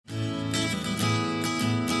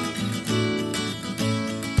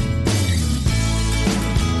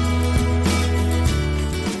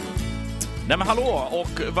Nej men hallå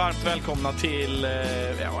och varmt välkomna till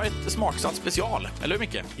ett smaksatt special, eller hur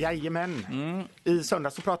Micke? Jajamän. I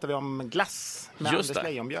söndag så pratade vi om glass med Just Anders det.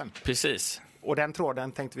 Lejonbjörn. Precis. Och den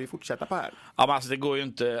tråden tänkte vi fortsätta på här. Ja, men alltså, det går ju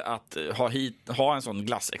inte att ha en sån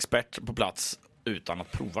glassexpert på plats utan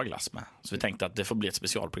att prova glass med. Så vi tänkte att det får bli ett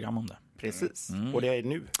specialprogram om det. Precis. Och det är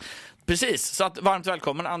nu. Precis, så att varmt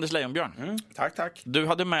välkommen Anders Lejonbjörn. Tack. Du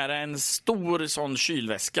hade med dig en stor sån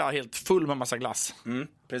kylväska helt full med massa glass.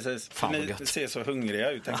 Precis. Fan, vad Ni gött. ser så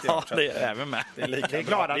hungriga ut, tänkte Ja, jag. Så det att, är vi med. det är lika Det är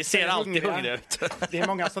bra. glada Vi att ser vi är alltid hungriga ut. Det är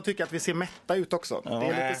många som tycker att vi ser mätta ut också. Det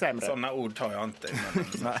är lite sämre. Sådana ord tar jag inte. Men,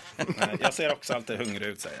 nej, jag ser också alltid hungrig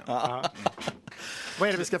ut, säger jag. Vad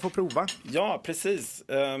är det vi ska få prova? Ja, precis.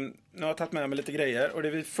 Nu har jag tagit med mig lite grejer. Och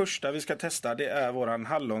det första vi ska testa, det är våran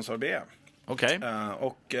hallonsorbet. Okej.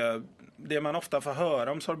 Och det man ofta får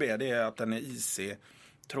höra om sorbet, det är att den är isig,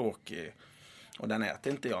 tråkig. Och den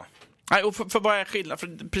äter inte jag. Nej, och för vad är skillnaden?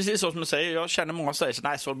 För precis så som du säger, jag känner många som säger så,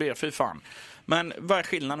 nej, sorbet, fy fan. Men vad är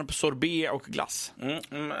skillnaden på sorbet och glass?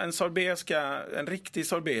 En riktig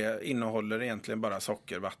sorbet innehåller egentligen bara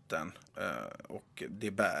socker, vatten och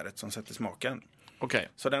det bäret som sätter smaken. Okej.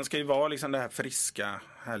 Så den ska ju vara liksom den här friska,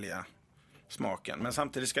 härliga smaken. Men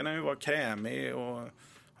samtidigt ska den ju vara krämig och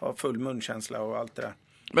ha full munkänsla och allt det där.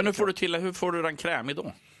 Men hur får du den krämig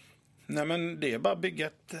då? Nej, men det är bara att bygga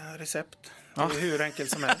ett recept. Det är hur enkelt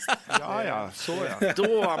som helst. Ja, så ja.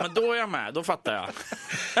 Då är jag med, då fattar jag.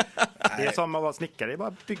 Det är som att vara snickare, det är bara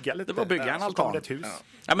att bygga lite. Det var bygga en Så altan. kommer det ett hus.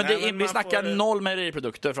 Ja, men Nej, men vi man snackar får- 0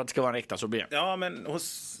 mejeriprodukter för att det ska vara en äkta sorbet. Ja, men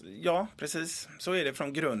ja, precis. Så är det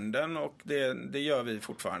från grunden och det gör vi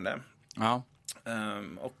fortfarande. Ja.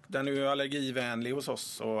 Och den är ju allergivänlig hos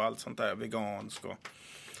oss och allt sånt där, vegansk.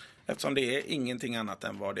 Eftersom det är ingenting annat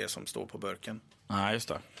än vad det är som står på burken. Nej, just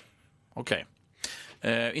det. Okej.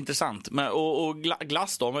 Intressant. Men, och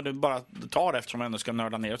glass då, men du bara tar eftersom vi ändå ska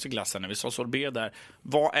nörda ner oss i glassen. När vi sa sorbet där,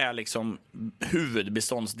 vad är liksom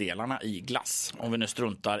huvudbeståndsdelarna i glass? Om vi nu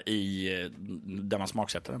struntar i där man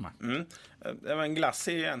smaksätter den med. Men glass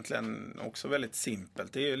är egentligen också väldigt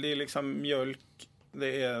simpelt. Det är liksom mjölk,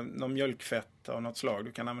 det är någon mjölkfett av något slag.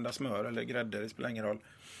 Du kan använda smör eller grädde, det spelar ingen roll.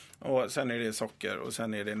 Och sen är det socker och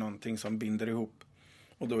sen är det någonting som binder ihop.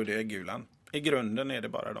 Och då är det äggulan. I grunden är det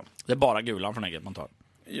bara dem. Det är bara gulan från ägget man tar.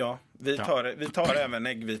 Ja, vi tar även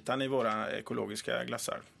äggvitan i våra ekologiska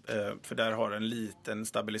glassar. För där har en liten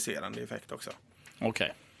stabiliserande effekt också.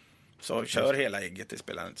 Okej. Så kör hela ägget, det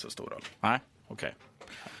spelar inte så stor roll. Nej, okej.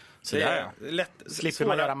 Så Det där, är lätt. Slipper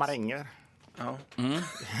man göra maränger. Ja.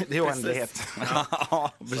 Det är oändlighet.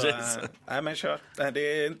 ja, Så, precis. nej, men kör. Nej, det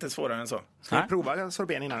är inte svårare än så. Ska vi Nej. prova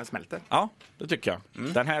sorbeten innan den smälter? Ja, det tycker jag.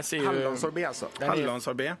 Den här ser ju... Hallonsorbet alltså.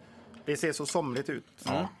 Hallonsorbet. Det ser så somrigt ut.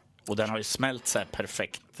 Ja. Och den har ju smält så här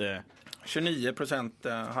perfekt.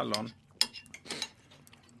 29% hallon.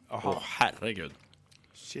 Åh, herregud.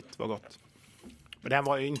 Shit, vad gott. Men den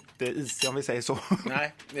var ju inte isig om vi säger så.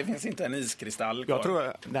 Nej, det finns inte en iskristall kvar. Jag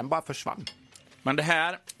tror den bara försvann. Men det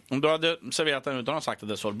här, om du hade serverat den utan att ha sagt att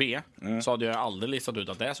det är sorbet, så hade jag aldrig listat ut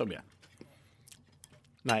att det är sorbet.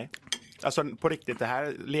 Nej. Alltså på riktigt, det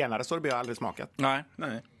här lenare sorbet har jag aldrig smakat. Nej.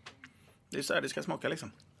 Nej. Det är så här det ska smaka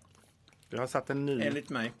liksom. Du har satt en ny... Enligt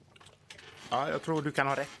mig. Ja, jag tror du kan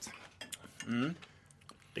ha rätt.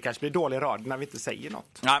 Det kanske blir dålig rad när vi inte säger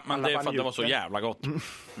något. Nej, men Alla det är bara för att det var så njuter. jävla gott.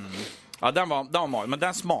 Ja, den var malig. Men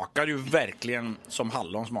den smakar ju verkligen som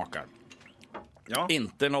hallon smakar. Ja.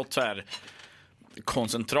 Inte något så här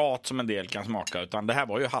koncentrat som en del kan smaka, utan det här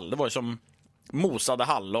var ju det var ju som mosade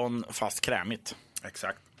hallon fast krämigt.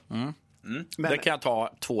 Exakt. Men, Det kan jag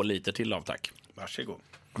ta 2 liter till av, tack. Varsågod.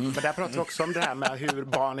 men där pratar vi också om det här med hur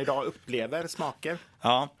barn idag upplever smaker.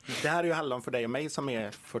 Ja, Det här är ju hallon för dig och mig som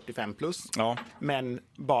är 45 plus. ja. Men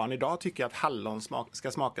barn idag tycker att hallon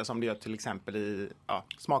ska smaka som det gör till exempel i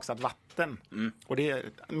smaksatt vatten. Och det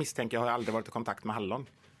misstänker jag har aldrig varit i kontakt med hallon.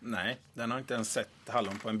 Nej, den har inte ens sett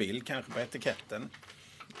hallon på en bild, kanske på etiketten.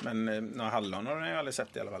 Men några hallon har den ju aldrig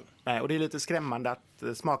sett i alla fall. Nej, och det är lite skrämmande att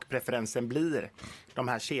smakpreferensen blir de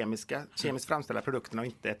här kemiskt framställda produkterna och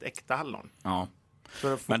inte ett äkta hallon. Ja.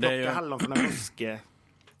 För att få Men det är plocka ju- hallon från en buske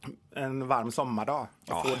en varm sommardag.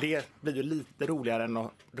 Ja. Och det blir ju lite roligare än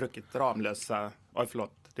att druckit Ramlösa. Oj,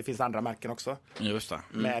 förlåt. Det finns andra märken också. Just det.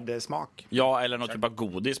 Med smak. Ja, eller något typ av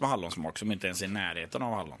godis med hallonsmak som inte ens är i närheten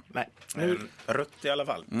av hallon. Nej, nu Rött i alla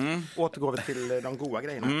fall. återgår vi till de goda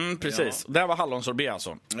grejerna. Precis. Det här var hallonsorbet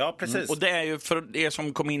alltså. Ja, precis. Och det är ju, för er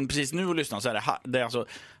som kom in precis nu och lyssnar, så är det är alltså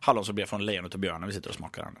hallonsorbet från Lejonet och björnen vi sitter och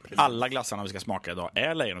smakar. Alla glassarna vi ska smaka idag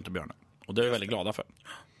är Lejonet och björnen. Och det är vi väldigt glada för.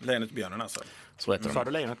 Lejonet Björnen alltså. Så heter Så har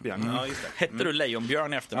de. du Lejonet Björn. Ja, just det. Hette du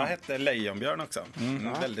Lejonbjörn i Jag efternamn? hette Lejonbjörn också.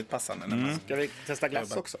 Väldigt passande. När man Ska vi testa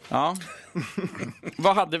glass också? Ja.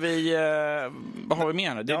 Vad hade vi? Vad har vi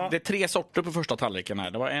mer? Det är 3 sorter på första tallriken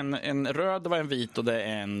här. Det var en röd, det var en vit och det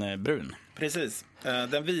är en brun. Precis.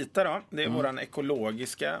 Den vita då, det är våran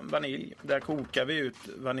ekologiska vanilj. Där kokar vi ut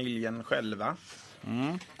vaniljen själva.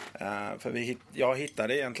 För jag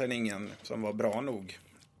hittade egentligen ingen som var bra nog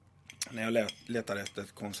när jag letade efter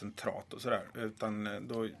ett koncentrat och sådär. Utan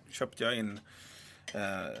då köpte jag in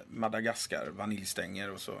Madagaskar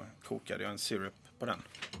vaniljstänger och så kokade jag en syrup på den.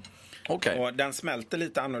 Okej. Och den smälter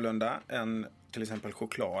lite annorlunda än till exempel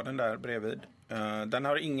chokladen där bredvid. Den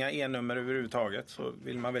har inga E-nummer överhuvudtaget. Så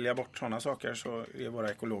vill man välja bort sådana saker så är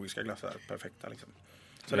våra ekologiska glassar perfekta. Liksom.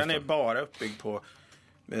 Så den är bara uppbyggd på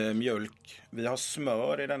mjölk. Vi har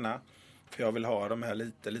smör i denna. För jag vill ha de här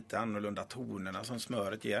lite annorlunda tonerna som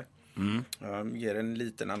smöret ger. Ger en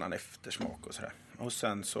liten annan eftersmak och sådär. Och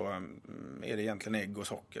sen så är det egentligen ägg och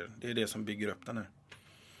socker. Det är det som bygger upp den här.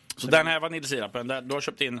 Så den här vaniljsirapen, du har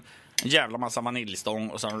köpt in en jävla massa vaniljstång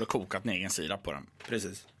och sen har du kokat en egen sirap på den.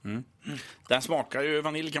 Precis. Den smakar ju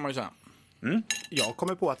vanilj kan man ju säga. Jag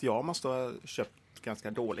kommer på att jag måste ha köpt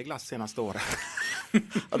ganska dålig glass senaste året.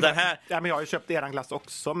 Och den här, Ja, men jag har ju köpt eran glass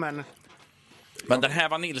också, men men den här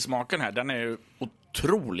vaniljsmaken här, den är ju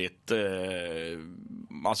otroligt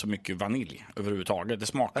alltså mycket vanilj överhuvudtaget. Det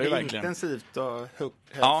smakar det ju är verkligen. intensivt och hög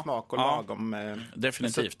Ja, smak och ja. lagom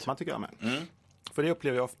Definitivt. man tycker jag med. För det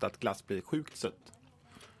upplever jag ofta att glass blir sjukt sött.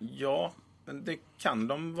 Ja, det kan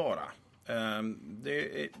de vara.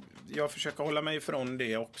 Jag försöker hålla mig ifrån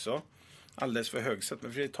det också. Alldeles för högsött.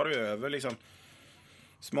 Men för det tar över liksom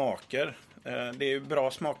smaker. Det är ju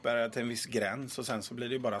bra smakbärare till en viss gräns. Och sen så blir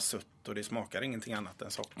det ju bara sött. Och det smakar ingenting annat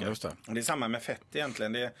än socker. Just det. Och det är samma med fett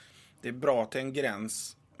egentligen. Det är bra till en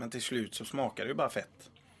gräns. Men till slut så smakar det ju bara fett.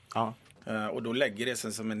 Ja. Och då lägger det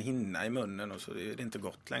sig som en hinna i munnen. Och så är det inte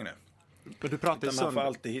gott längre. Men du pratar ju Utan man får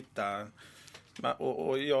alltid hitta...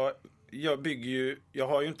 Och jag bygger ju... Jag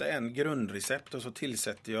har ju inte en grundrecept och så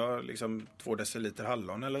tillsätter jag liksom 2 deciliter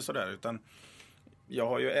hallon eller sådär. Utan jag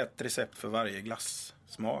har ju ett recept för varje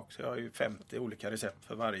glassmak. Så jag har ju 50 olika recept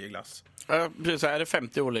för varje glass. Precis, är det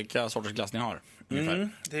 50 olika sorters glass ni har?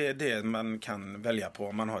 Det är det man kan välja på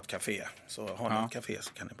om man har ett café. Så har ni ett café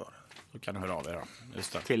så kan ni bara... Då kan du höra av er då.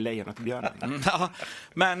 Just det. till Lejonet Björnen. Ja,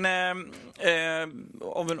 men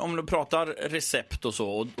om du pratar recept och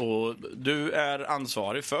så och du är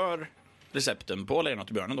ansvarig för recepten på Lejonet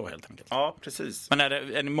och Björnen då helt enkelt. Ja, precis. Men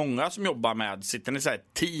är ni många som jobbar med, sitter ni så här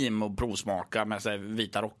team och provsmakar med så här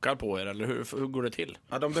vita rockar på er eller hur går det till?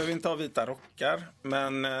 Ja, de behöver inte ha vita rockar.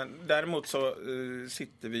 Men däremot så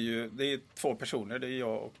sitter vi ju, det är 2 personer, det är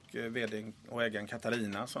jag och vd och ägaren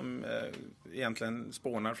Katarina som egentligen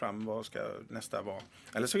spånar fram vad ska nästa vara.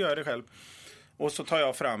 Eller så gör jag det själv. Och så tar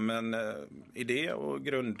jag fram en idé och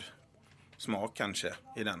grundsmak kanske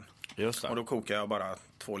i den. Just Och då kokar jag bara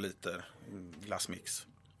 2 liter glassmix.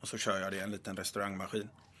 Och så kör jag det i en liten restaurangmaskin.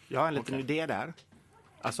 Jag har en liten idé där.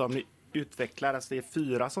 Alltså om ni utvecklar, alltså det är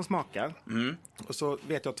 4 som smakar. Och så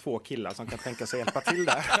vet jag 2 killar som kan tänka sig hjälpa till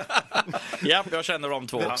där. Ja, jag känner de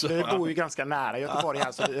 2 också. Vi bor ju ganska nära Göteborg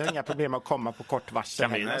här, så vi har inga problem att komma på kort varsel.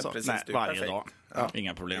 Kan vi- heller, så. precis. Nej, det är varje perfekt. dag. Ja.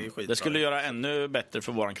 Inga problem. Det är skitbra. Det skulle göra ännu bättre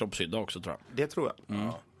för våran kroppshydda också tror jag. Det tror jag.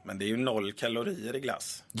 Ja, men det är ju 0 kalorier i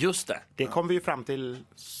glass. Just det. Det kom vi ju fram till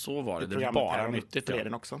Så var det. Det är programmet bara här om nyttigt. Ja.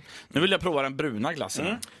 freden också. Nu vill jag prova den bruna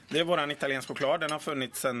glassen. Det är våran italiensk choklad. Den har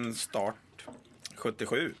funnits sedan start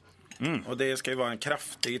 77. Och det ska ju vara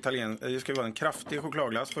en kraftig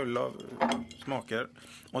chokladglass full av smaker.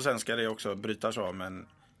 Och sen ska det också brytas av med en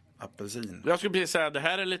apelsin. Jag skulle precis säga det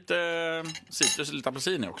här är lite citrus, lite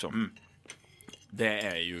apelsin i också. Det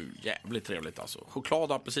är ju jävligt trevligt alltså. Choklad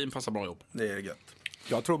och apelsin passar bra ihop. Det är gött.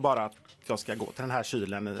 Jag tror bara att jag ska gå till den här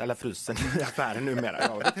kylen eller frysen i affären numera.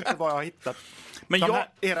 Jag vet inte vad jag har hittat. Men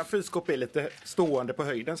Era frysskåp är lite stående på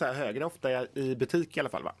höjden så här högre, ofta i butik i alla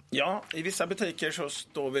fall, va? Ja, i vissa butiker så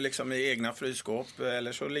står vi liksom i egna frysskåp.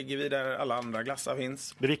 Eller så ligger vi där alla andra glassar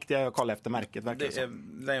finns. Det viktiga är att kolla efter märket, verkar Det är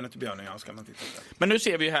Lejonet och Björnen, ja, ska man titta på. Men nu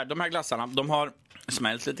ser vi ju här, de här glassarna, de har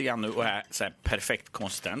smält lite grann nu och är så här perfekt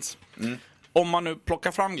konsistens. Om man nu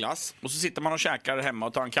plockar fram glass och så sitter man och käkar hemma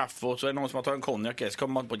och tar en kaffe och så är det någon som har tagit en konjak så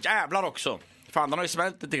kommer man på jävlar också. Fan, den har ju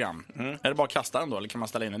smält lite grann. Är det bara att kasta den då eller kan man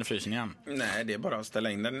ställa in den i frysen igen? Nej, det är bara att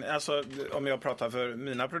ställa in den. Alltså, om jag pratar för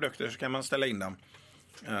mina produkter så kan man ställa in dem.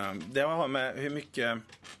 Det har med hur mycket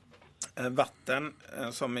vatten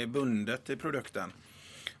som är bundet i produkten.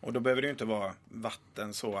 Och då behöver det ju inte vara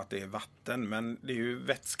vatten så att det är vatten, men det är ju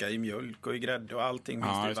vätska i mjölk och i grädde och allting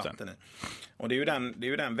finns det vatten i. Och det är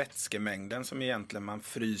ju den vätskemängden som egentligen man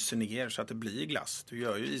fryser ner så att det blir glass. Du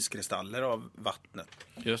gör ju iskristaller av vattnet.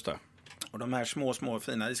 Just det. Och de här små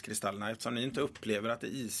fina iskristallerna, eftersom ni inte upplever att det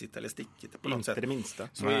är isigt eller stickigt på något sätt, det minsta.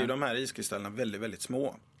 Så är ju de här iskristallerna väldigt, väldigt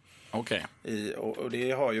små. Okej. Och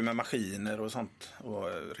det har ju med maskiner och sånt och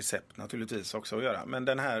recept naturligtvis också att göra. Men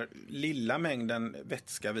den här lilla mängden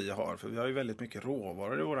vätska vi har, för vi har ju väldigt mycket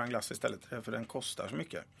råvaror i våran glass istället, för den kostar så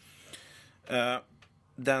mycket.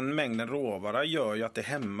 Den mängden råvara gör ju att det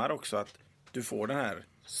hämmar också att du får den här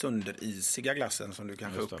sönderisiga glassen som du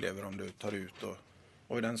kanske upplever om du tar ut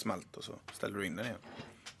och den smält och så ställer du in den igen.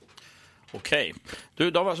 Okej.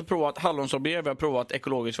 Du, då har vi alltså provat hallonsorbet, vi har provat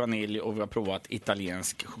ekologisk vanilj och vi har provat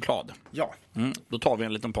italiensk choklad. Ja. Då tar vi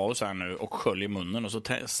en liten paus här nu och sköljer munnen och så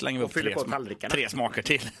slänger vi upp tre smaker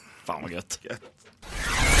till. Fan vad gött.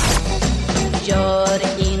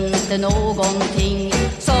 Gör inte någonting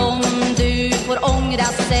som du får ångra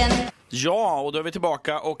sen. Ja, och då är vi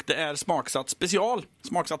tillbaka och det är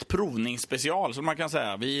smaksatt provningsspecial som man kan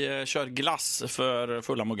säga. Vi kör glass för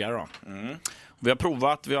fulla muggar då. Vi har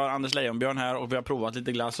provat, vi har Anders Leijonbjörn här och vi har provat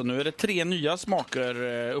lite glass och nu är det 3 nya smaker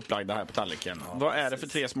upplagda här på tallriken. Ja, vad är det för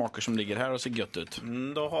 3 smaker som ligger här och ser gött ut?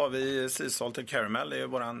 Då har vi Sea Salted Caramel, det är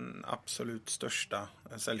våran absolut största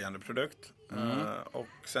säljande produkt. Och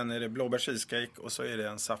sen är det blåbär cheesecake och så är det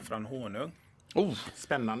en saffran honung.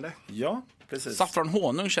 Spännande. Ja, precis. Saffran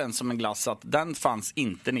honung känns som en glass att den fanns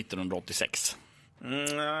inte 1986.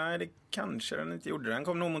 Nej, det kanske den inte gjorde. Den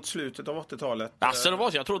kom nog mot slutet av 80-talet. Alltså det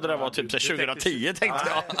var så, jag trodde det var typ 2010 tänkte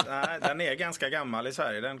jag. Nej, den är ganska gammal i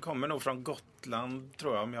Sverige. Den kommer nog från Gotland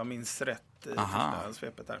tror jag, om jag minns rätt i första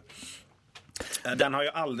svepet där. Den har ju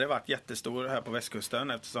aldrig varit jättestor här på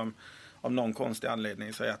västkusten eftersom av någon konstig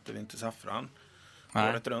anledning så äter vi inte saffran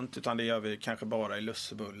året runt, utan det gör vi kanske bara i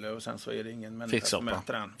lussebulle och sen så är det ingen människa som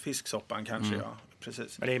äter den. Fisksoppan kanske, ja.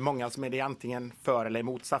 Precis. Men det är många som är det antingen för eller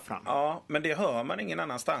emot saffran. Ja, men det hör man ingen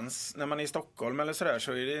annanstans. När man är i Stockholm eller sådär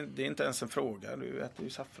så är det är inte ens en fråga. Du äter ju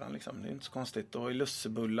saffran liksom. Det är inte så konstigt. Och i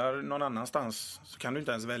lussebullar någon annanstans så kan du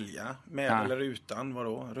inte ens välja. Med eller utan,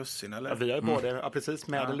 vadå? Russin eller? Ja, vi har ju både, precis,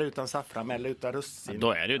 med eller utan saffran, med eller utan russin.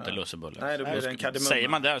 Då är det ju inte lussebullar. Nej, då blir det en kardemumma. Säger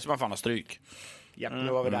man det så man fan har stryk. Ja,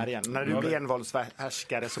 nu var vi där igen. När du blir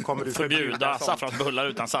envåldshärskare så kommer du förbjuda saffransbullar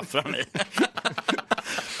utan saffran i.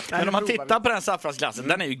 Men om man tittar på den saffransglassen,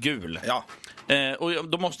 den är ju gul. Ja. Och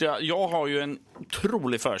då måste jag har ju en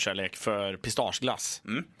otrolig förkärlek för pistageglass.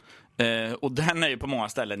 Och den är ju på många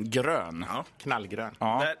ställen grön. Ja. Knallgrön.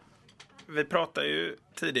 Ja. Vi pratade ju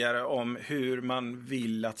tidigare om hur man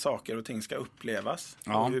vill att saker och ting ska upplevas.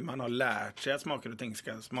 Och hur man har lärt sig att saker och ting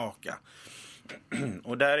ska smaka.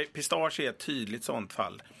 Och där pistage är ett tydligt sånt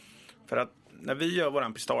fall. För att när vi gör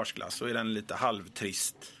våran pistageglass så är den lite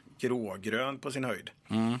halvtrist grågrön på sin höjd.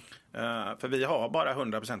 För vi har bara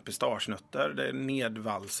 100% pistagenötter. Det är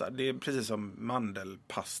nedvalsad. Det är precis som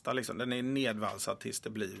mandelpasta liksom. Den är nedvalsad tills det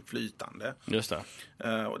blir flytande. Just det.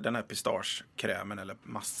 Den här pistagekrämen eller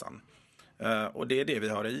massan. Och det är det vi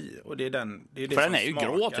har i. Och det är det för den är ju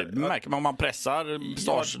grå typ. Det märker man om man pressar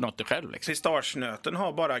pistagenötter själv. Liksom. Pistagenöten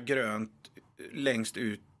har bara grönt längst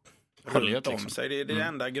ut runt om sig. Det är det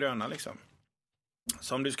enda gröna liksom.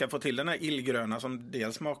 Så om du ska få till den här illgröna som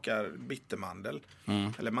dels smakar bittermandel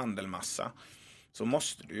eller mandelmassa, så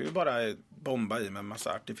måste du ju bara bomba i med en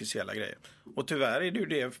massa artificiella grejer. Och tyvärr är det ju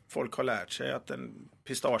det folk har lärt sig, att en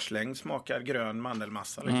pistagelängd smakar grön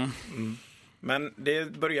mandelmassa liksom. Men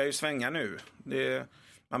det börjar ju svänga nu.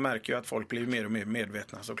 Man märker ju att folk blir mer och mer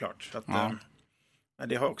medvetna såklart. Så att,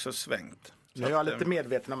 det har också svängt. Nu är jag lite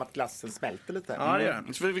medveten om att glassen smälter lite. Ja, det är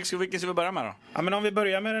det. Vilken ska vi börja med då? Ja, men om vi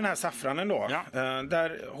börjar med den här saffranen då. Ja.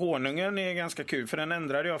 Där honungen är ganska kul, för den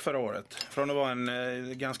ändrade jag förra året. Från att vara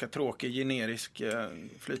en ganska tråkig generisk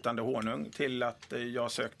flytande honung till att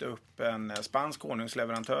jag sökte upp en spansk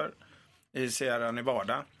honungsleverantör i Sierra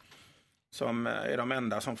Nevada. Som är de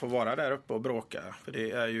enda som får vara där uppe och bråka. För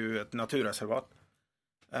det är ju ett naturreservat.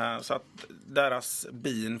 Så att deras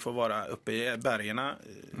bin får vara uppe i bergerna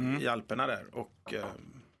i Alperna där och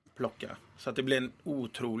plocka. Så att det blir en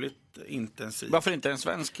otroligt intensiv. Varför inte en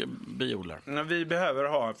svensk biodlare? Vi behöver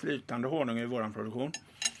ha flytande honung i våran produktion.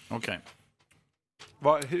 Okej.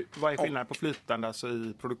 Vad är skillnaden på flytande alltså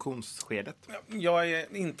i produktionsskedet? Jag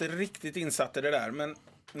är inte riktigt insatt i det där, men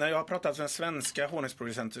när jag har pratat med svenska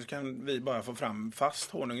honungsproducenter så kan vi bara få fram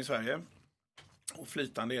fast honung i Sverige. Och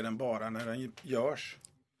flytande är den bara när den görs.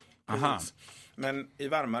 Aha. Men i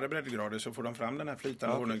varmare breddgrader så får de fram den här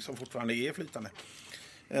flytande honung som fortfarande är flytande.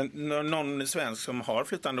 någon svensk som har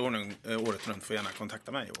flytande honung året runt får gärna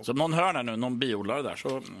kontakta mig. Så någon hör det nu, någon biodlare där,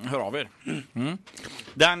 så hör av er.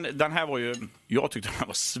 Den här var ju, jag tyckte den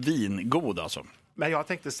var svingod alltså. Men jag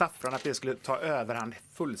tänkte saffran att det skulle ta överhand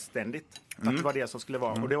fullständigt. Att det var det som skulle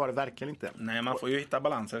vara, och det var det verkligen inte. Nej, man får ju hitta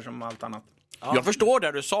balanser som allt annat. Ja. Jag förstår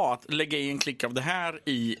det du sa, att lägga i en klick av det här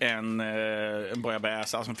i en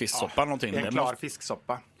bouillabaisse, alltså en fisksoppa eller någonting. En klar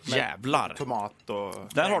fisksoppa. Jävlar. Tomat och...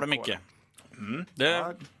 Där har du mycket.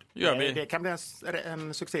 Det gör vi. Det kan bli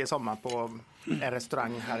en succé i sommar på en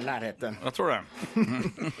restaurang här i närheten. Jag tror det.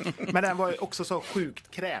 Men den var ju också så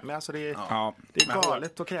sjukt krämig. Alltså det är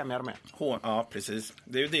galet och krämiga de är. Ja, precis.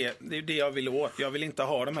 Det är ju det jag vill åt. Jag vill inte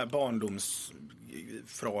ha de här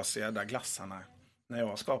barndomsfrasiga där glassarna när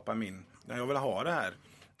jag skapar min. Jag vill ha det här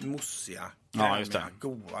mossiga, krämiga,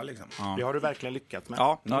 goa liksom. Ja. Det har du verkligen lyckats med.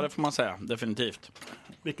 Ja, det får man säga. Definitivt.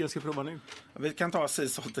 Vilken ska vi prova nu? Vi kan ta Sea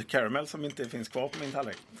Salted Caramel som inte finns kvar på min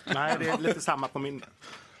tallrik. Nej, det är lite samma på min.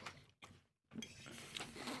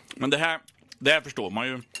 Men det här förstår man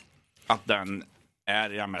ju att den är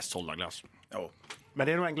jag mest sålda glass. Ja. Men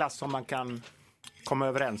det är nog en glass som man kan komma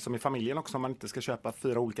överens om i familjen också, om man inte ska köpa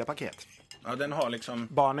 4 olika paket. Ja, den har liksom...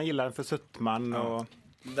 Barnen gillar den för sötman och...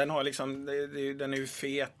 Den har liksom, den är ju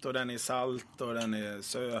fet och den är salt och den är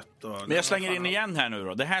söt. Och men jag slänger in igen här nu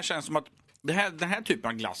då. Det här känns som att den här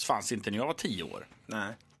typen av glass fanns inte när jag var 10 år.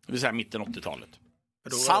 Nej. Det vill säga mitten 80-talet.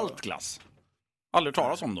 Saltglass. Aldrig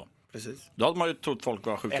talas om då. Precis. Då hade man ju trott folk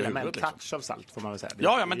var sjuka i huvudet. Eller med en touch av salt får man väl säga.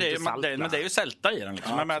 Ja, men det är ju sälta i den.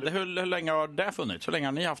 Liksom. Ja, men hur länge har det funnits? Hur länge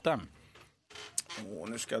har ni haft den?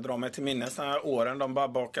 Nu ska jag dra mig till minnes de här åren. De bara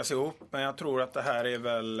bakas ihop. Men jag tror att det här är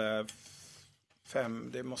väl...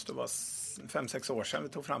 det måste vara 5-6 år sedan vi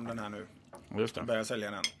tog fram den här nu. Just det. Började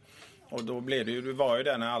sälja den. Och då blev det var ju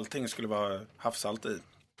det när allting skulle vara havssalt i.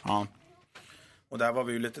 Ja. Och där var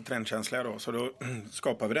vi ju lite trendkänsliga då, så då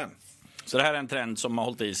skapade vi den. Så det här är en trend som har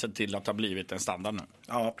hållit i sig till att ha blivit en standard nu?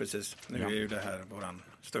 Ja, precis. Nu är ju det här våran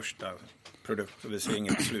största produkt och vi ser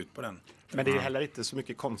inget slut på den. Men det är heller inte så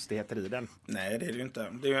mycket konstigheter i den. Nej, det är det ju inte.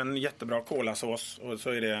 Det är ju en jättebra kolasås och så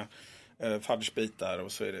är det fudgebitar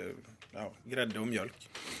och så är det grädde och mjölk.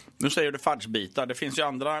 Nu säger du fudgebitar. Det finns ju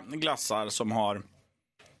andra glassar som har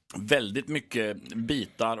väldigt mycket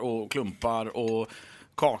bitar och klumpar och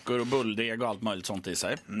kakor och bulldeg och allt möjligt sånt i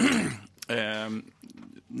sig.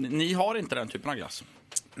 Ni har inte den typen av glass?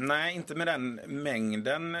 Nej, inte med den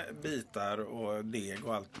mängden bitar och deg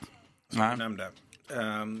och allt som du nämnde.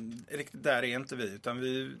 Riktigt där är inte vi, utan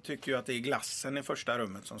vi tycker ju att det är glassen i första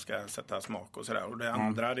rummet som ska sätta smak och sådär. Och det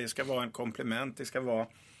andra, det ska vara en komplement. Det ska vara,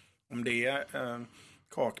 om det är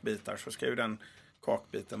kakbitar så ska ju den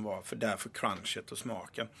kakbiten vara för därför crunchet och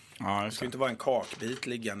smaken. Ja, det ska inte vara en kakbit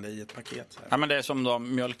liggande i ett paket. Ja, men det är som då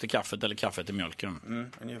mjölk till kaffet eller kaffe till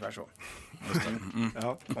mjölken. Ungefär så.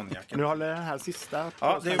 Ja. Konjaken. Nu håller den här sista.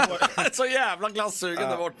 Ja, det är så jävla glassugen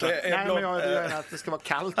där borta. Nej, men jag vill att det ska vara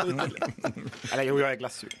kallt. Och inte... Eller jo, jag är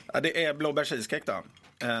glassugen. Ja, det är blåbär cheesecake då.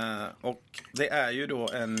 Och det är ju då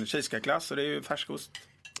en cheesecake-glass och det är ju färskost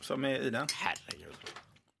som är i den. Herregud.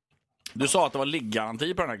 Du sa att det var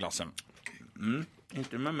ligggaranti på den här glassen.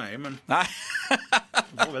 Inte med mig, men... Nej.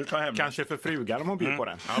 Får väl ta hem. Kanske för frugan om hon bjuder på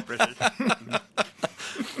den. Ja, precis.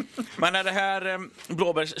 Men är det här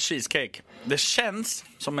blåbärs cheesecake? Det känns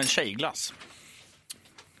som en tjejglass.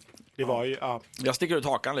 Det var ju, Jag sticker ut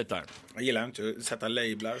hakan lite där. Jag gillar inte att sätta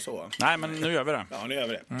lablar så. Nej, men nu gör vi det. Ja, nu gör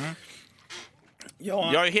vi det. Ja,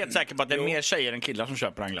 jag är helt säker på att det är mer tjejer än killar som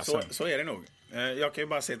köper den glassen. Så är det nog. Jag kan ju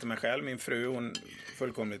bara se till mig själv. Min fru, hon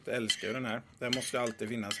fullkomligt älskar ju den här. Den måste alltid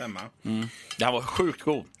finnas hemma. Det här var sjukt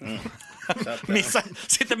god. Missa,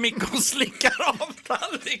 sitter Micke och slickar av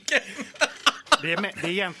tallriken. Det är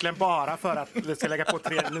egentligen bara för att vi ska lägga på 2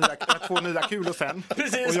 nya kulor sen.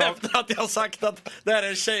 Precis efter att jag har sagt att det här är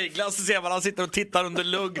en tjejglass så ser man att han sitter och tittar under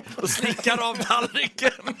lugg och slickar av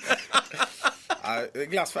tallriken.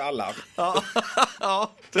 Glass för alla.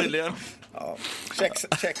 Ja, tydligen. Ja.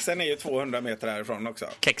 Kexen är ju 200 meter härifrån också.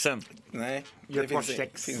 Kexen? Nej, det finns inga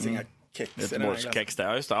kex i den här glassen. Kex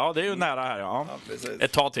där, just det. Ja, det är ju nära här. Ja. Precis.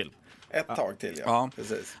 Ett tag till. Ett tag till, ja.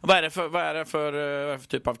 Precis. Vad är det för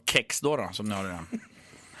typ av kex då som ni har i den?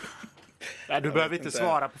 Nej, du behöver inte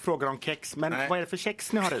svara på frågor om kex, men vad är det för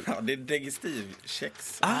kex ni har i? Ja, det är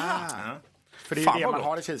digestivkex. Ja. För det är ju det man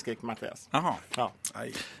har i cheesecake, Mattias. Jaha. Ja.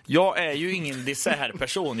 Jag är ju ingen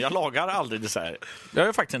dessertperson. Jag lagar aldrig dessert. Jag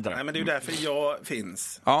är faktiskt inte det. Nej, men det är ju därför jag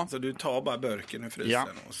finns. Ja. Så du tar bara burken ur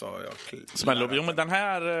frysen och så har jag smäller upp. Jo, men den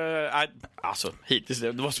här... alltså, hittills,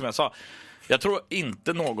 det var som jag sa. Jag tror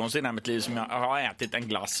inte någonsin i mitt liv som jag har ätit en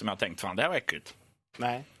glass som jag har tänkt, fan, det här var äckligt.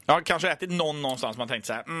 Nej. Jag har kanske ätit någonstans som jag tänkt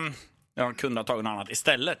så här, Jag kunde ha tagit något annat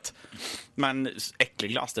istället. Men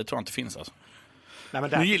äcklig glass, det tror jag inte finns alltså. Nej,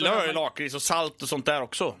 men Nu gillar jag ju lakrits och salt och sånt där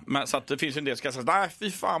också. Men, så att det finns ju en del som ska säga, nej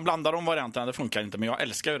fy fan, blanda de varianterna, det funkar inte. Men jag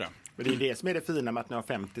älskar ju det. Men det är det som är det fina med att ni har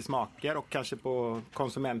 50 smaker och kanske på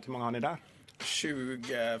konsument, hur många har ni där?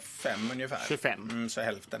 25 ungefär. 25. Så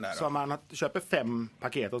hälften där. Så om man köper 5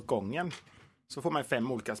 paket åt gången så får man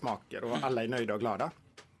 5 olika smaker och alla är nöjda och glada.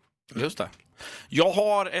 Just det. Jag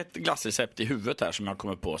har ett glassrecept i huvudet här som jag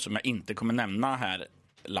kommer på som jag inte kommer nämna här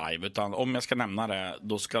live, utan om jag ska nämna det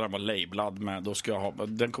då ska den vara lablad med, då ska jag ha,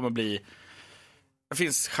 den kommer bli, det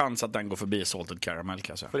finns chans att den går förbi salted caramel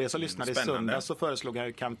kan jag säga. För er som lyssnade i söndag så föreslog jag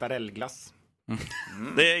ju kantarellglass.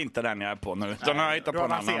 Det är inte den jag är på nu, utan jag har hittat på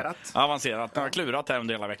en annan. Avancerat. Jag har klurat här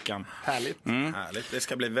under hela veckan. Härligt. Härligt. Det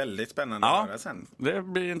ska bli väldigt spännande att höra sen. Det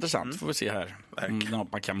blir intressant, får vi se här.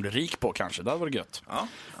 Något man kan bli rik på kanske, det hade varit gött. Ja.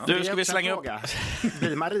 Du, ska vi slänga upp?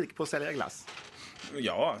 Blir man rik på att sälja glass?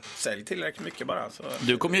 Ja, sälj tillräckligt mycket bara. Så...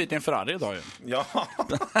 Du kom ju hit i en Ferrari idag ju. Ja.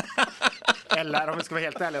 Eller om vi ska vara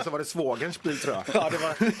helt ärliga så var det svågerns bil tror jag. Ja, det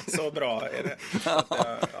var så bra är det.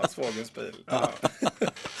 Ja, svågerns bil. Ja.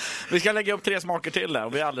 Vi ska lägga upp 3 smaker till där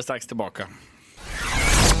och vi är alldeles strax tillbaka.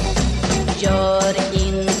 Gör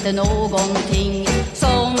inte någonting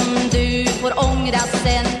som du får ångra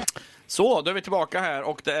sen. Så, då är vi tillbaka här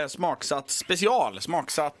och det är smaksatt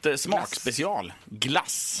smakspecial.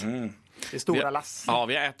 Glass. Det är stora lass. Ja,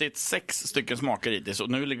 vi har ätit 6 stycken smaker hittills och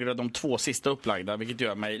nu ligger det de 2 sista upplagda, vilket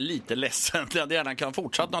gör mig lite ledsen. Jag hade gärna kan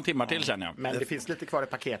fortsätta några timmar till känner jag. Men det finns lite kvar i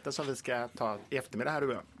paketet som vi ska ta i eftermiddag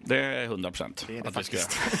här. Det är 100% det är det att vi ska göra.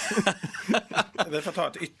 Vi får ta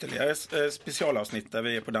ett ytterligare specialavsnitt där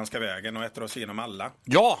vi är på Danska vägen och äter oss igenom alla.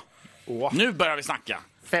 Ja! Nu börjar vi snacka.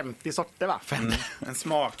 50 sorter va? En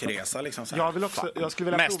smakresa liksom så här. Jag skulle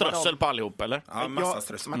vilja med prova strössel på allihop eller? Ja, massa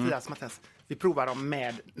strössel. Mattias. Vi provar dem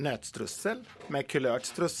med nötströssel, med kulört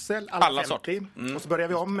strössel, alla 50. sorter. Och så börjar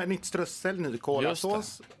vi om med nytt strössel, ny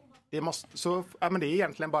kolasås. Det är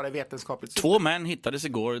egentligen bara vetenskapligt. 2 män hittades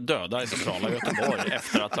igår döda i centrala Göteborg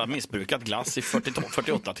efter att ha missbrukat glass i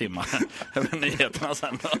 48 timmar. Nyheterna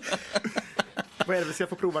sen. Vad är det vi ska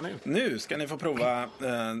få prova nu? Nu ska ni få prova,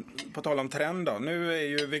 på tal om trend då. Nu är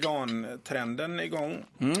ju vegantrenden igång.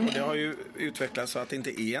 Och det har ju utvecklats så att det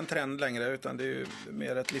inte är en trend längre utan det är ju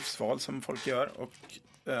mer ett livsval som folk gör. Och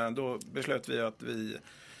då beslöt vi att vi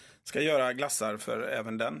ska göra glassar för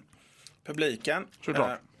även den publiken.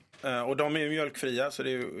 Och de är ju mjölkfria så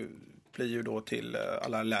det blir ju då till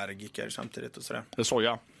alla allergiker samtidigt och sådär. Det är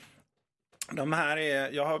soja. De här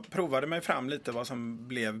jag provade mig fram lite vad som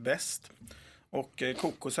blev bäst. Och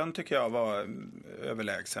kokosen tycker jag var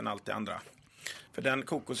överlägsen allt det andra. För den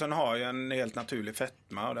kokosen har ju en helt naturlig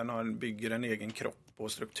fetma och den bygger en egen kropp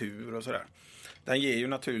och struktur och sådär. Den ger ju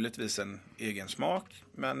naturligtvis en egen smak,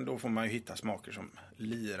 men då får man ju hitta smaker som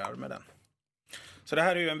lirar med den. Så det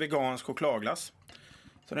här är ju en vegansk chokladglass.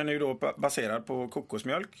 Så den är ju då baserad på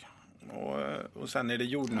kokosmjölk och sen är det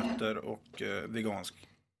jordnötter och vegansk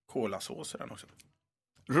kolasås i den också.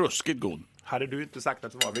 Ruskigt god. Hade du inte sagt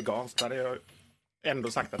att det var veganskt hade jag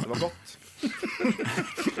ändå sagt att det var gott.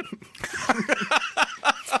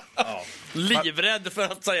 Livrädd för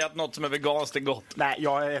att säga att något som är veganskt är gott. Nej,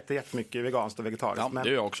 jag äter jättemycket veganskt och vegetariskt. Ja, det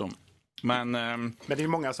gör jag också. Men det är ju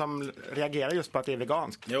många som reagerar just på att det är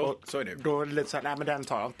veganskt. Jo, och så är det. Då är det lite så här, nej men den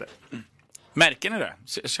tar jag inte. Märker ni det?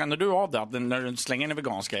 Känner du av det? Att när du slänger in en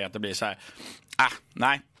vegansk grej att det blir så här,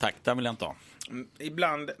 nej tack, den vill jag inte ha.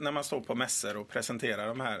 Ibland när man står på mässor och presenterar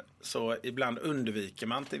de här så ibland undviker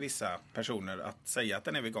man till vissa personer att säga att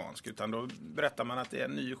den är vegansk utan då berättar man att det är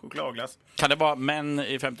en ny chokladglass. Kan det vara män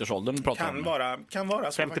i 50-årsåldern pratar om? Kan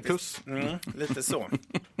vara så 50 faktiskt. plus. Lite så.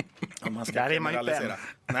 Om man ska där är man inte än.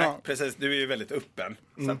 Nej, precis. Du är ju väldigt öppen.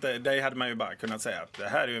 Så att dig hade man ju bara kunnat säga att det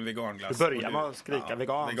här är ju en veganglass. Du börjar med att skrika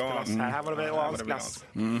vegansk. Här var det vegansk glass.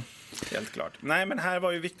 Helt klart. Nej, men här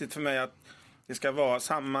var ju viktigt för mig att det ska vara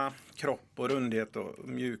samma kropp och rundhet och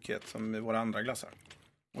mjukhet som i våra andra glassar.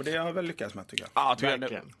 Och det har jag väl lyckats med tycker jag. Ja, tycker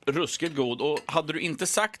jag är ruskigt god. Och hade du inte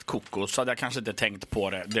sagt kokos så hade jag kanske inte tänkt på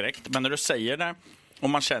det direkt. Men när du säger det och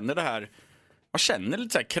man känner det här, man känner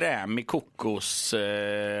lite så här krämig kokos.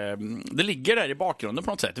 Det ligger där i bakgrunden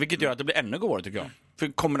på något sätt. Vilket gör att det blir ännu godare tycker jag.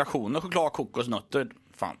 För kombinationen choklad, kokos, nötter,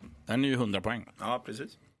 fan, den är ju 100 poäng. Ja,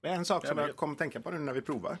 precis. Det är en sak som jag kommer att tänka på nu när vi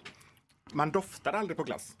provar. Man doftar aldrig på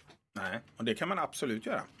glass. Nej, och det kan man absolut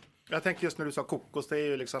göra. Jag tänker just när du sa kokos, det är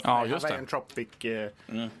ju liksom ja, just det. en tropic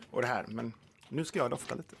och det här. Men nu ska jag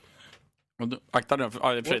dofta lite. Akta dig,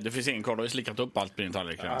 Fred, det finns ingen kvar. Du har ju slickat upp allt på din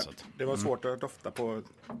tallrik. Ja, det var svårt att dofta på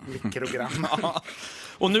mikrogram.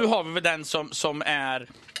 Och nu har vi väl den som är...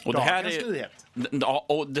 Och det här är nyhet. Ja,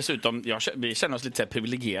 och dessutom, vi känner oss lite så här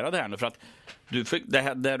privilegierade här nu för att du fick,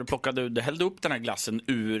 du hällde upp den här glassen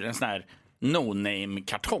ur en sån här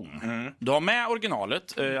no-name-kartong. Du har med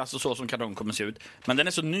originalet, alltså så som kartong kommer se ut, men den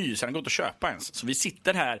är så ny så den går inte att köpa ens. Så vi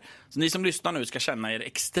sitter här, så ni som lyssnar nu ska känna er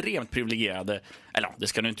extremt privilegierade. Eller det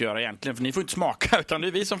ska ni inte göra egentligen, för ni får inte smaka, utan det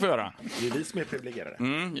är vi som får göra. Det är vi som är privilegierade.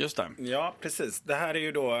 Just det. Ja, precis. Det här är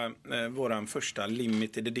ju då våran första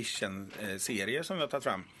limited edition-serie som vi har tagit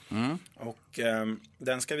fram. Och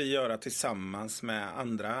den ska vi göra tillsammans med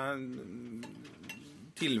andra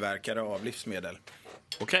tillverkare av livsmedel.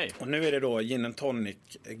 Okej. Och nu är det då gin and tonic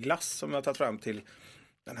glass som vi har tagit fram till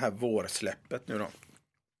den här vårsläppet nu då.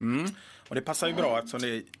 Och det passar ju bra eftersom det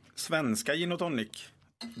är svenska gin och tonic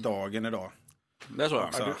dagen idag. Det är så.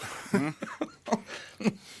 Så.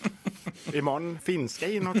 Imorgon finska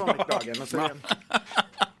gin och tonic-dagen. Och så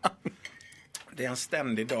Det är en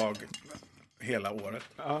ständig dag hela året.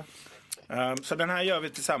 ja. Så den här gör vi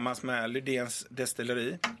tillsammans med Lydéns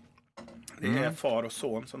destilleri. Det är far och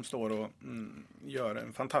son som står och gör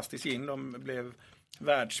en fantastisk gin. De blev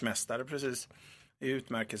världsmästare precis i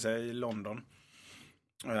utmärkelse i London.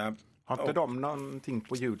 Har inte de någonting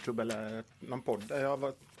på YouTube eller någon podd? Jag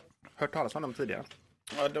har hört talas om dem tidigare.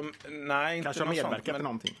 Ja, nej, inte Kanske har något sånt, medverkat men till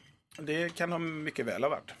någonting. det kan de mycket väl ha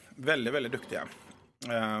varit. Väldigt, väldigt duktiga.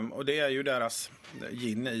 Och det är ju deras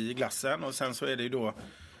gin i glassen. Och sen så är det ju då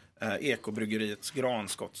Ekobryggeriets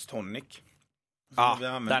granskottstonic. Ja, vi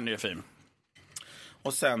använder. den är ju fin.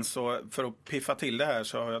 Och sen så för att piffa till det här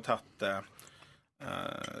så har jag tagit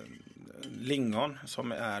lingon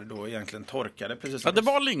som är då egentligen torkade. Precis som Ja, det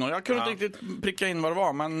var lingon. Jag kunde inte riktigt pricka in vad det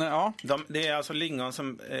var, men ja. Det är alltså lingon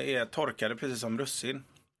som är torkade precis som russin.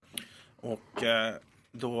 Och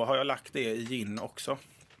då har jag lagt det i gin också.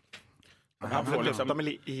 Han får liksom, de är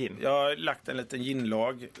i gin. Jag har lagt en liten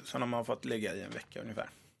ginlag som de har fått ligga i en vecka ungefär.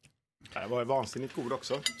 Det var vansinnigt god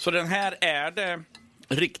också. Så den här är det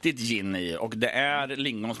riktigt gin i och det är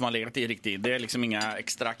lingon som har legat i riktigt. Det är liksom inga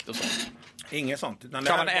extrakt och sånt. Inget sånt. Utan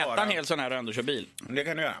Kan det man här äta bara... en hel sån här och ändå köra bil? Det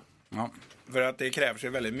kan du göra. Ja. För att det krävs ju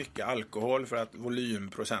väldigt mycket alkohol för att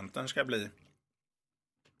volymprocenten ska bli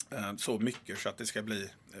så mycket så att det ska bli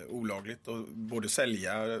olagligt och både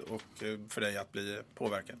sälja och för dig att bli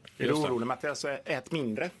påverkad. Är du orolig, Mattias, så ät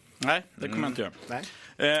mindre? Nej, det kommer jag inte göra.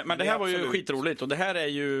 Nej. Men det här var ju absolut skitroligt och det här är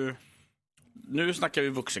ju... Nu snackar vi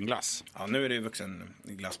vuxenglass. Ja, nu är det ju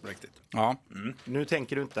vuxenglass på riktigt. Ja. Nu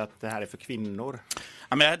tänker du inte att det här är för kvinnor?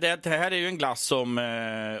 Ja, men det här är ju en glass som...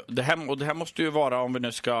 det här måste ju vara, om vi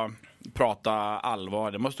nu ska prata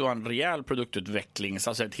allvar, det måste vara en rejäl produktutveckling,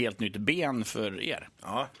 alltså ett helt nytt ben för er.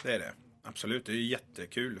 Ja, det är det. Absolut, det är ju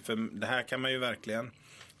jättekul. För det här kan man ju verkligen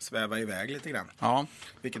sväva iväg lite grann. Ja.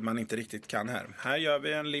 Vilket man inte riktigt kan här. Här gör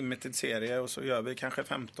vi en limited serie och så gör vi kanske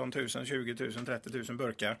 15 000, 20 000, 30 000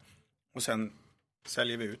 burkar. Och sen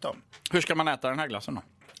säljer vi ut dem. Hur ska man äta den här glassen då?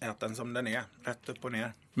 Ät den som den är, rätt upp och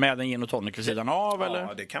ner. Med en gin och tonic vid sidan av, eller?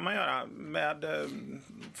 Ja, det kan man göra med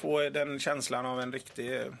få den känslan av en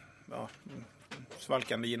riktig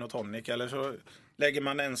svalkande gin och tonic. Eller så lägger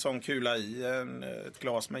man en sån kula i ett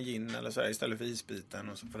glas med gin eller så här, istället för isbiten.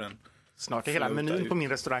 Och så får den Snart är hela menyn på min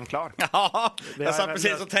restaurang klar. Ja, Det jag är satt väl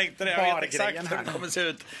precis och tänkte det. Jag vet exakt bargrejen hur här. det kommer se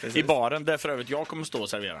ut i baren där för övrigt jag kommer stå och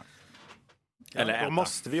servera. Eller Då äta.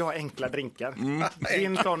 måste vi ha enkla drinkar.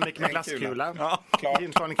 Gin tonic med glasskula. Ja.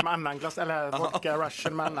 Gin tonic med annan glass, eller vodka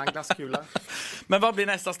russian med annan glasskula. Men vad blir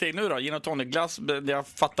nästa steg nu då? Gin och tonic-glass. Jag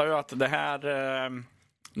fattar ju att det här...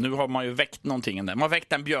 Nu har man ju väckt någonting där. Man har väckt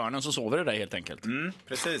den björnen som sover i dig helt enkelt.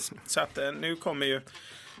 Precis. Så att nu kommer ju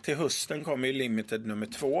till hösten kommer ju limited nummer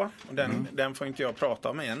 2. Och den får inte jag prata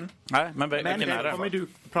om än. Nej, men Men vilken är det kommer det? du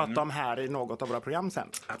prata om här i något av våra program sen.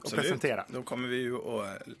 Och presentera. Då kommer vi ju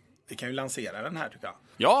vi kan ju lansera den här tycker jag.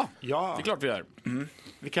 Ja, Ja. det är klart vi gör.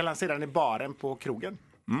 Vi kan lansera den i baren på krogen.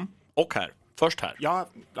 Och här. Först här. Ja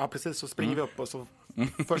precis. Så springer vi upp och så...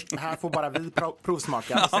 Först här får bara vi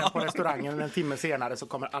provsmaka. Sen på restauranger en timme senare så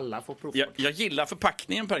kommer alla få provsmaka. Jag gillar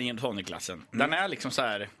förpackningen på den gin och tonic-glassen. Den är liksom så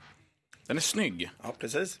här... Den är snygg. Ja,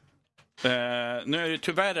 precis. Nu är det,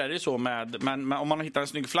 tyvärr är det så men om man hittar en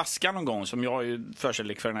snygg flaska någon gång, som jag har ju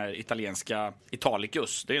förkärlek för den här italienska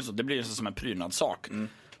Italicus, det blir ju som en prydnadssak.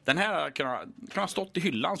 Den här kan ha stått i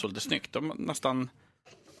hyllan så lite snyggt. De nästan,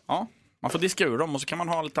 ja, man får diska ur dem och så kan man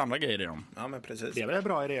ha lite andra grejer i dem. Ja, men precis. Det är väl en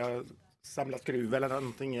bra idé att samla skruv eller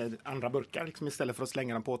någonting i andra burkar liksom, istället för att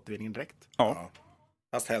slänga dem på återvinning direkt. Ja.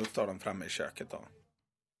 Fast helst har de framme i köket då.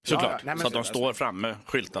 Såklart, Ja, nej, men så att de så- står framme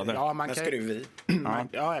skyltade. Ja, man Med kan, skruv i.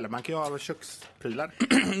 eller man kan ju ha köksprylar.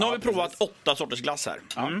 Nu har vi provat 8 sorters glass här.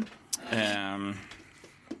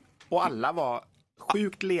 Och alla var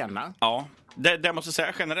sjukt lena. Ja, det måste jag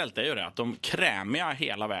säga generellt är ju det att de krämiga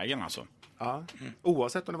hela vägen alltså. Ja.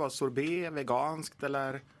 Oavsett om det var sorbet, veganskt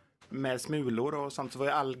eller med smulor och sånt, så var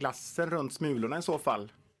ju all glassen runt smulorna i så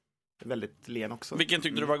fall väldigt len också. Vilken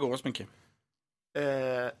tyckte du var godast, Micke?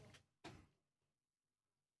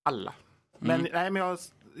 Alla. Men, nej, men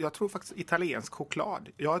jag tror faktiskt italiensk choklad.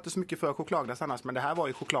 Jag är inte så mycket för chokladglass annars, men det här var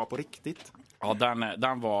ju choklad på riktigt. Ja,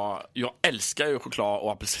 den var... Jag älskar ju choklad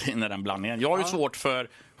och apelsin i den blandningen. Jag har ju svårt för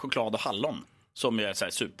choklad och hallon. Som är så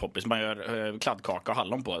här superpoppis. Man gör kladdkaka och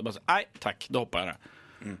hallon på. Bara så, nej, tack, då hoppar jag det.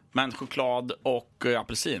 Men choklad och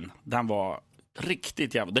apelsin, den var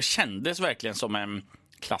riktigt jävla... Det kändes verkligen som en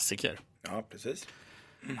klassiker. Ja, precis.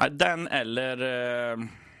 Den eller...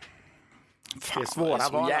 Fan, Det är svåra det är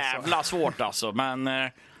så val, alltså. jävla svårt alltså. Men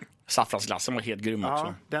saffransglassen var helt grym också.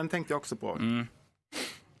 Ja, den tänkte jag också på. Men,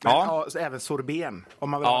 Ja. så även sorben. Om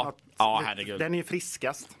man vill Ja. ha något, Ja, herregud. Den är ju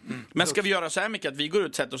friskast. Men ska vi göra så här mycket att vi går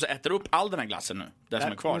ut, sätter oss och äter upp all den här glassen nu? Det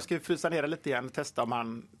som är kvar. Nu ska vi frysa ner det lite igen och testa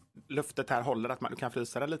om luftet här håller, att du kan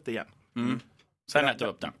frysa det lite igen. Sen äter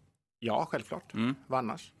vi upp den. Ja, självklart. Vad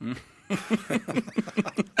annars?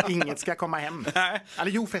 Inget ska komma hem. Nej.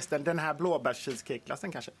 Eller jo, festen, den här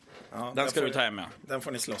blåbärs-cheesecake-glassen kanske. Ja, Den ska får du ta hem med. Den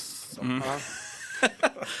får ni slåss om.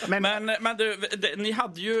 Men du, ni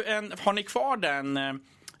hade ju har ni kvar den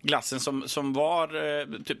glassen som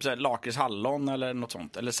var typ såhär lakritshallon eller något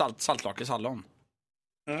sånt? Eller saltlakritshallon?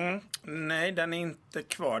 Nej, den är inte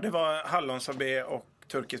kvar. Det var hallonsorbet och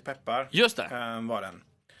turkisk peppar. Just det. Var den.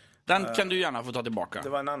 Den kan du gärna få ta tillbaka. Det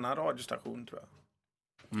var en annan radiostation, tror jag.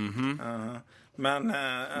 Men,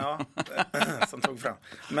 ja, som tog fram.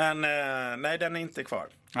 Men, nej, den är inte kvar.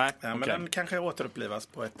 Nej, Men okej. den kanske återupplivas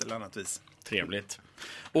på ett eller annat vis. Trevligt.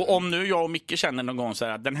 Och om nu jag och Micke känner någon gång så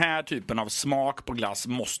här att den här typen av smak på glass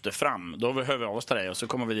måste fram, då hör vi av oss till dig och så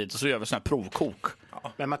kommer vi dit och så gör vi sån här provkok.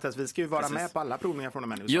 Men Mattias, vi ska ju vara Precis. med på alla provningar från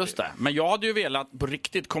de här nu. Just det, men jag hade ju velat på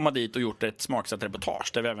riktigt komma dit och gjort ett smaksatt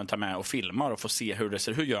reportage där vi även tar med och filmar och får se hur det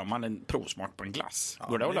ser. Hur gör man en provsmak på en glass?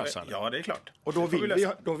 Går det att lösa? Eller? Ja, det är klart. Och då Det får vi vill,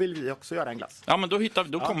 lösa. då vill vi också göra en glass. Ja, men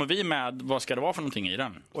då kommer vi med vad ska det vara för någonting i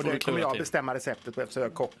den. Och Får vi det kommer klura jag till. bestämma receptet på eftersom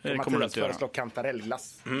jag är kock. Det Och kommer du Mattias att göra. föreslår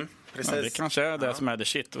kantarellglass. Precis. Ja, det kanske är det som är the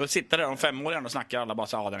shit. Och sitter där om 5 år igen och snackar alla bara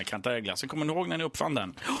så den är kantarellglassen. Kommer ni ihåg när ni uppfann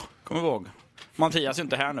den? Kommer ihåg. Mattias är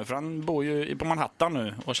inte här nu för han bor ju på Manhattan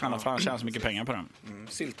nu och tjänar så mycket pengar på den.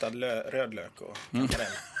 Syltad rödlök och kantarell.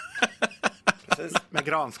 Precis. Med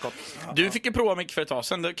granskott. Du fick ju prova mycket för ett tag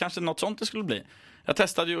sedan. Det kanske något sånt det skulle bli. Jag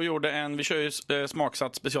testade ju och gjorde vi kör ju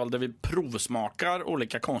smaksatt special där vi provsmakar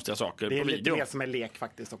olika konstiga saker Det är på lite video. mer som en lek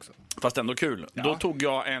faktiskt också. Fast ändå kul. Då tog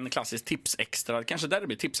jag en klassisk tips extra, kanske där det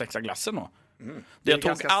blir tips extra glassen då. Det jag tog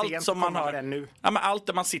ganska allt sent som man att komma har den nu. Ja, men allt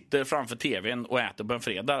där man sitter framför tvn och äter på en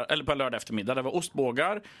fredag eller på en lördag eftermiddag. Det var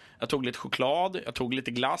ostbågar, jag tog lite choklad, jag tog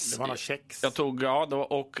lite glass. Det var något kex. Jag tog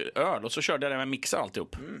och öl och så körde jag det med mixer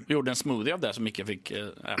alltihop. Och gjorde en smoothie av det som Micke fick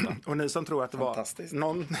äta. Och ni som tror att det var Fantastiskt.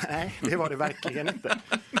 nej, det var det verkligen inte.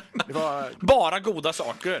 Det var Bara goda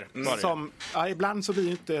saker var det. som, ja, ibland så blir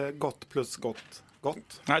ju inte gott plus gott.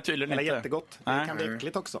 Nej, tydligen Eller inte. jättegott. Nej. Det kan bli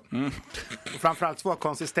äckligt också. Och framförallt så var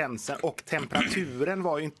konsistensen och temperaturen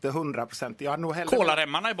var ju inte 100%. Jag hade nog hellre...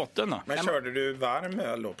 Kolaremmarna i botten då? Men körde du varm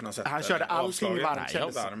öl då på något sätt? Han körde eller? allting Avslaget? varmt, Nej,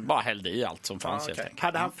 kändes jag som. Bara hällde i allt som fanns helt okej. enkelt.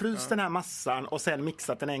 Hade han fryst den här massan och sen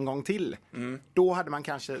mixat den en gång till, då hade man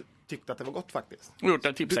kanske tyckt att det var gott faktiskt. Och gjort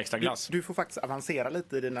en tips extra glass. Du får faktiskt avancera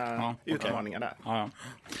lite i dina okej. utmaningar där. Ja.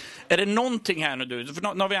 Är det någonting här nu du,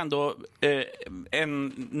 för nu har vi ändå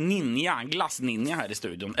en glassninja här i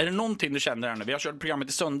studion. Är det någonting du känner här nu? Vi har kört programmet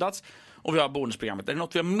i söndags och vi har bonusprogrammet. Är det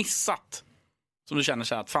något vi har missat som du känner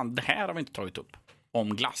så här att fan, det här har vi inte tagit upp?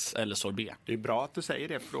 Om glass eller sorbet. Det är bra att du säger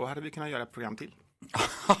det, för då hade vi kunnat göra ett program till.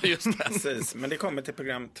 Ja, just det. Precis, men det kommer till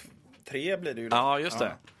program 3 blir det ju då. Ja, just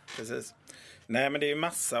det. Precis. Nej, men det är ju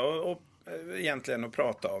massa och egentligen att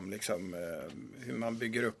prata om liksom, hur man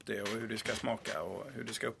bygger upp det och hur det ska smaka och hur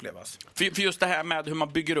det ska upplevas. För just det här med hur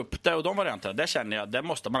man bygger upp det och de varianterna, det känner jag, det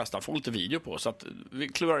måste man nästan få lite video på. Så att vi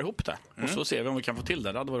klurar ihop det. Och så ser vi om vi kan få till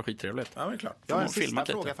det. Det hade varit skittrevligt. Ja, det är klart. Jag har en har filmat sista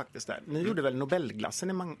lite. fråga faktiskt där. Ni gjorde väl Nobelglassen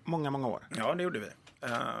i många år? Ja, det gjorde vi.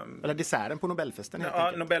 Eller desserten på Nobelfesten helt Ja,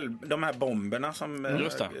 enkelt. de här bomberna som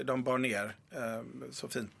Just det. de bar ner så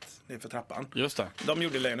fint ner för trappan. Just det. De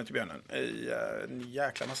gjorde Lejonet i björnen i en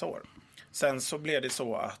jäkla massa år. Sen så blev det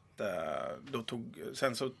så att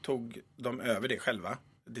sen så tog de över det själva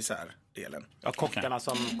dessertdelen. Ja, kockarna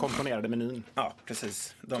som komponerade menyn. Ja,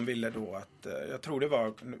 precis. De ville då att, jag tror det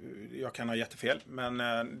var, jag kan ha jättefel, men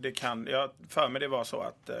för mig det var så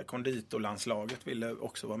att konditorlandslaget ville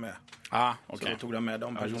också vara med. Så då tog de med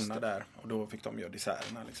de personerna där och då fick de göra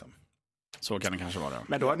desserterna liksom. Så kan det kanske vara.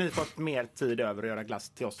 Men då har ni fått mer tid över att göra glass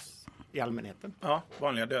till oss i allmänheten. Ja,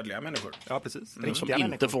 vanliga dödliga människor. Ja, precis. Som Riktiga inte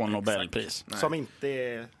människor. får Nobelpris. Som inte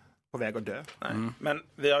är på väg att dö. Nej. Men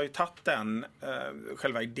vi har ju tagit den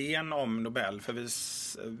själva idén om Nobel, för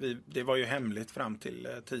det var ju hemligt fram till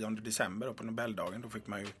 10 december och på Nobeldagen. Då fick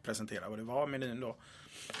man ju presentera vad det var, menyn då.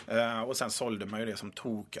 Och sen sålde man ju det som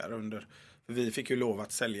tokar för vi fick ju lov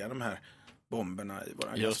att sälja de här bomberna i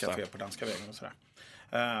våra glasscafé på Danska vägen och sådär.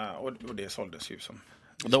 Och det såldes ju som...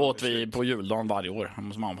 Det åt vi på juldagen varje år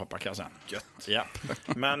hos mamma och pappa, kan jag säga. Gött. Ja.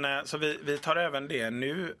 Men så vi tar även det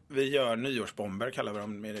nu. Vi gör nyårsbomber, kallar vi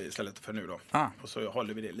dem istället för nu då. Och så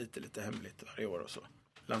håller vi det lite hemligt varje år och så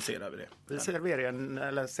lanserar vi det. Vi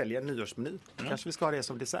säljer en nyårsmeny. Kanske vi ska ha det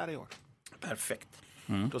som dessert i år. Perfekt.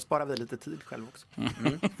 Då sparar vi lite tid själv också.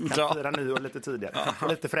 Kan Ja. fira nyår lite tidigare. Och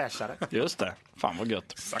lite fräschare. Just det. Fan vad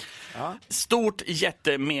gött. Exakt. Ja. Stort,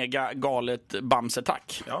 mega galet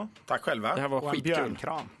Bamse-tack. Ja, tack själva. Det här var Och en skitkul.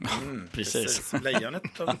 björnkram. Precis.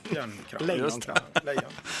 Lejonet och björnkram. Lejonkram.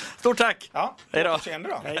 Lejon. Stort tack. Ja, Hej då. återseende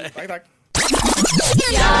då. Hej. Tack.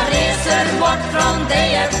 Jag reser bort från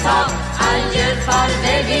dig ett tag. Adjö,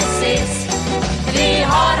 farväl, vi ses. Vi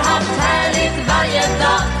har haft härligt varje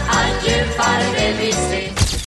dag. Adjö, farväl, vi ses.